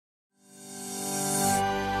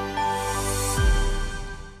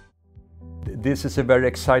This is a very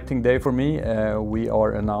exciting day for me. We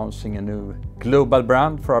are announcing a new global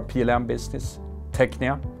brand for our PLM business,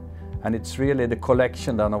 TECHNIA, and it's really the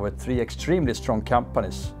collection then of three extremely strong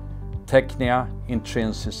companies, TECHNIA,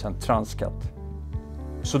 Intrinsys and Transcat.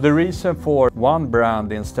 So the reason for one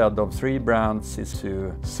brand instead of three brands is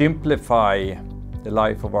to simplify the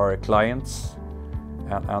life of our clients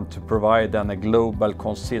and to provide them a global,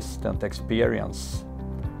 consistent experience.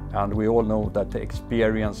 And we all know that the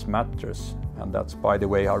experience matters, and that's, by the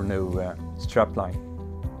way, our new strapline.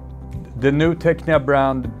 The new TECHNIA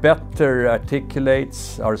brand better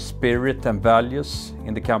articulates our spirit and values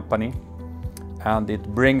in the company, and it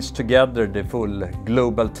brings together the full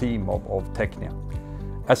global team of TECHNIA.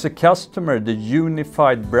 As a customer, the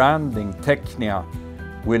unified branding TECHNIA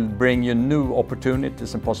will bring you new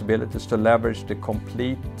opportunities and possibilities to leverage the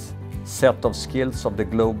complete set of skills of the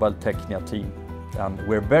global TECHNIA team. And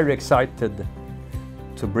we're very excited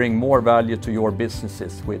to bring more value to your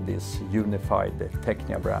businesses with this unified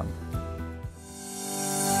TECHNIA brand.